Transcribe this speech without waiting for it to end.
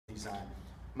he's on.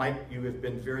 Mike, you have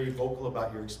been very vocal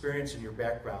about your experience and your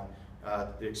background.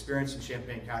 The experience in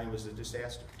Champaign County was a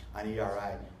disaster on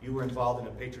ERI. You were involved in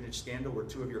a patronage scandal where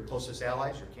 2 of your closest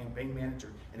allies, your campaign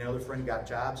manager and another friend, got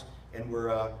jobs and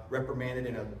were reprimanded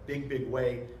in a big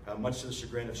way, much to the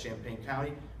chagrin of Champaign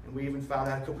County. And we even found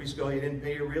out a couple weeks ago you didn't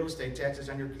pay your real estate taxes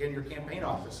in your campaign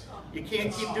office. You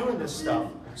can't keep doing this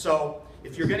stuff. So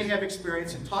if you're going to have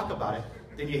experience and talk about it,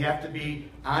 then you have to be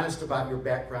honest about your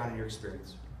background and your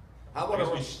experience. How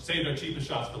about we save our cheapest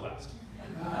shots for last?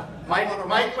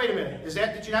 Mike, wait a minute.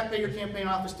 Did you not pay your campaign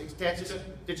office taxes?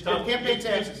 Did you pay campaign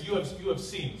taxes? You have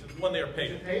seen, one, they are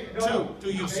paid. No.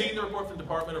 Two, you've seen the report from the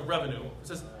Department of Revenue. It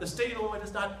says the state of Illinois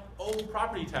does not owe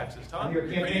property taxes, Tom. Your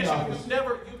campaign office. You've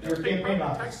never paid property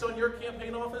taxes on your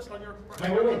campaign office, on your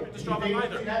property either. Did you not pay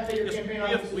your campaign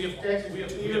office taxes?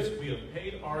 We have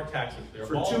paid our taxes.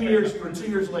 For 2 years, you're 2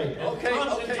 years late. Okay.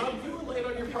 Tom, you were late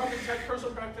on your property tax,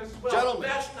 personal practice as well. Gentlemen.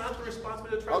 That's not the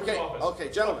responsibility of the Treasurer's office. Okay,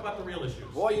 gentlemen. Talk about the real issues.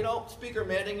 Boy, you know, Speaker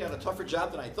Madigan had a tougher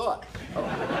job than I thought.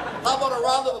 How about a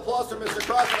round of applause for Mr.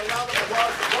 Cross and a round of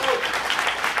applause for both?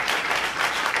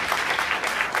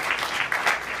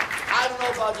 I don't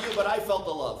know about you, but I felt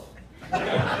the love.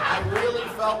 I really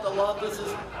felt the love.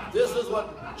 This is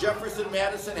what Jefferson,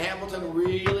 Madison, Hamilton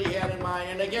really had in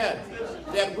mind. And again,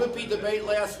 that whippy debate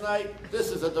last night,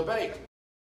 this is a debate.